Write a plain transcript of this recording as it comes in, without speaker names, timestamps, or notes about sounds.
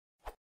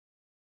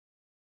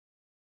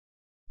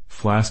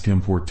Flask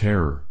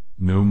ImportError,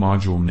 no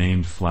module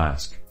named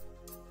Flask.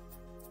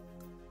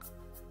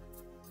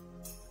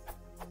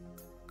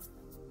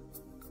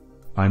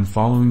 I'm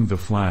following the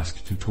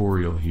Flask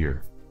tutorial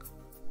here.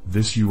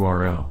 This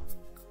URL.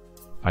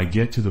 I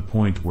get to the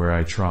point where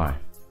I try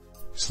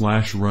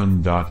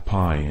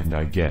 /run.py and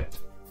I get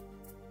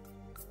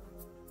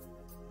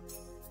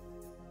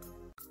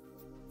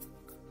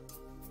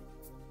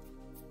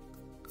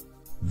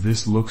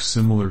this looks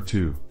similar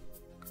to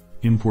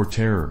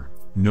ImportError,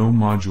 no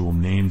module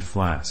named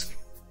Flask.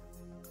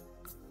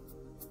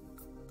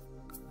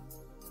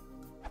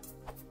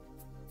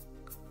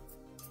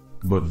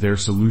 But their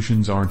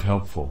solutions aren't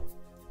helpful.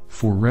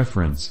 For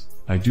reference,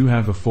 I do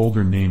have a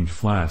folder named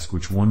Flask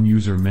which one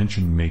user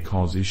mentioned may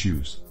cause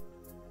issues.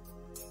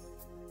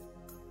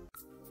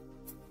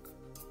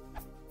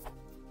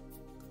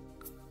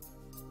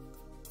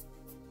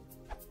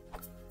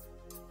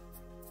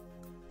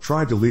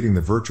 Try deleting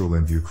the virtual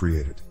env you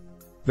created.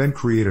 Then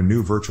create a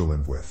new virtual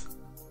env with.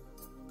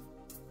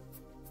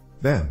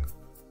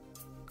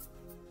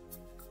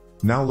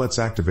 Now let's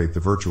activate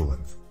the virtual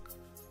env.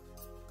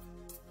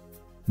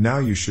 Now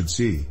you should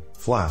see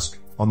Flask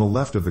on the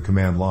left of the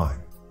command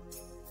line.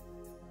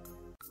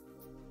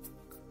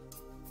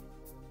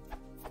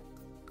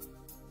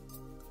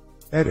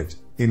 Edit.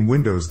 In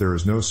Windows there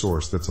is no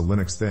source that's a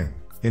Linux thing.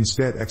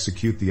 Instead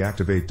execute the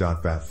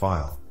activate.bat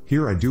file.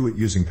 Here I do it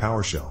using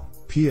PowerShell,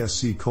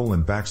 psc:/dev/a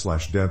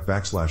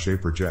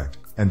project,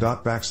 and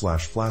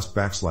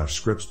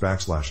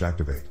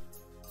 ./flask/scripts/activate.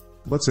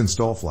 Let's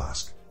install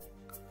Flask.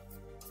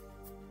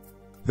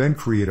 Then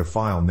create a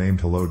file named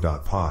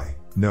hello.py.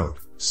 Note,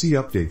 see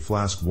update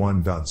Flask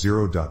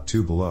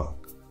 1.0.2 below.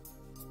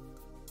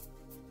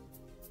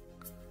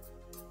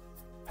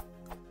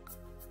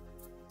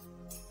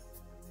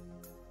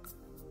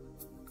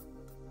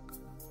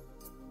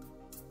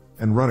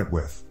 And run it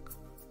with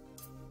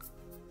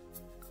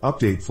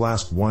update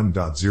Flask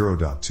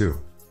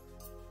 1.0.2.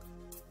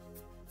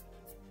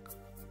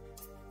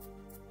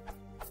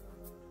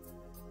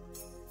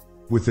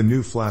 With the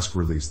new Flask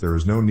release there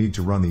is no need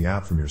to run the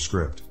app from your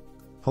script.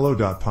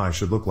 Hello.py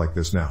should look like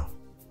this now.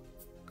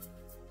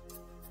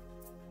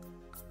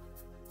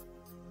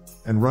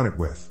 And run it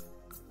with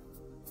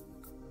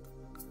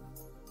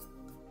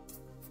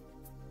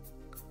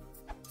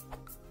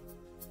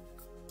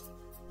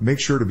make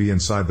sure to be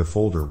inside the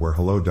folder where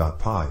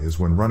hello.py is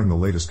when running the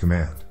latest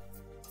command.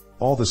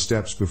 All the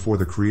steps before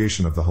the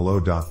creation of the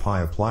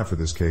hello.py apply for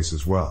this case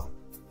as well.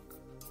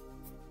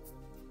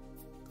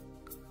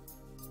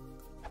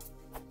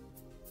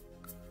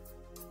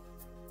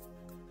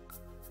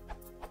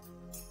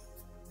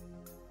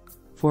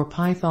 For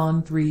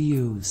Python 3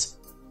 use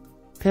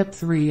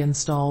pip3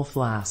 install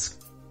Flask.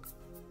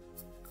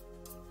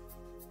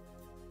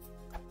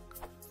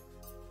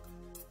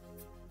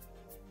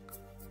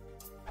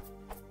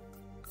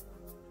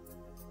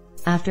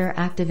 After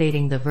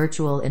activating the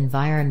virtual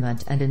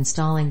environment and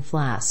installing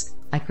Flask,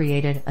 I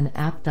created an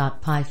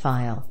app.py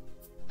file.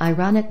 I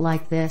run it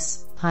like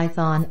this,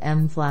 python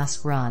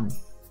mflask run.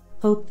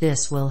 Hope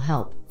this will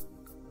help.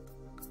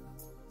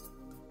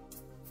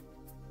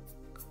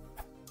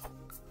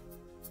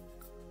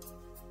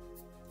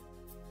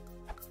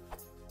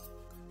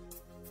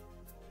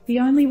 The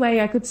only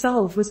way I could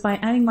solve was by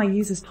adding my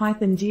user's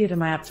Python gear to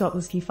my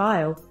app.list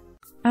file.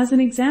 As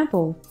an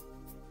example,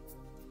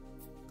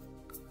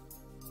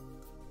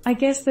 I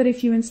guess that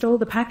if you install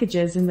the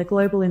packages in the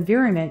global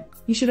environment,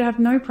 you should have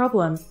no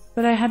problem,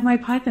 but I had my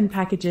Python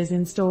packages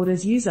installed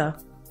as user.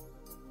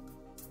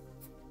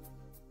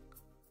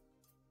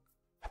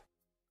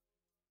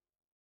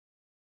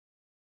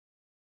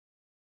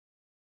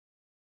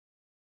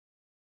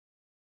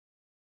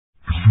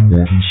 If you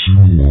want to see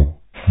more,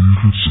 please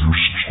consider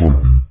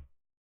subscribing.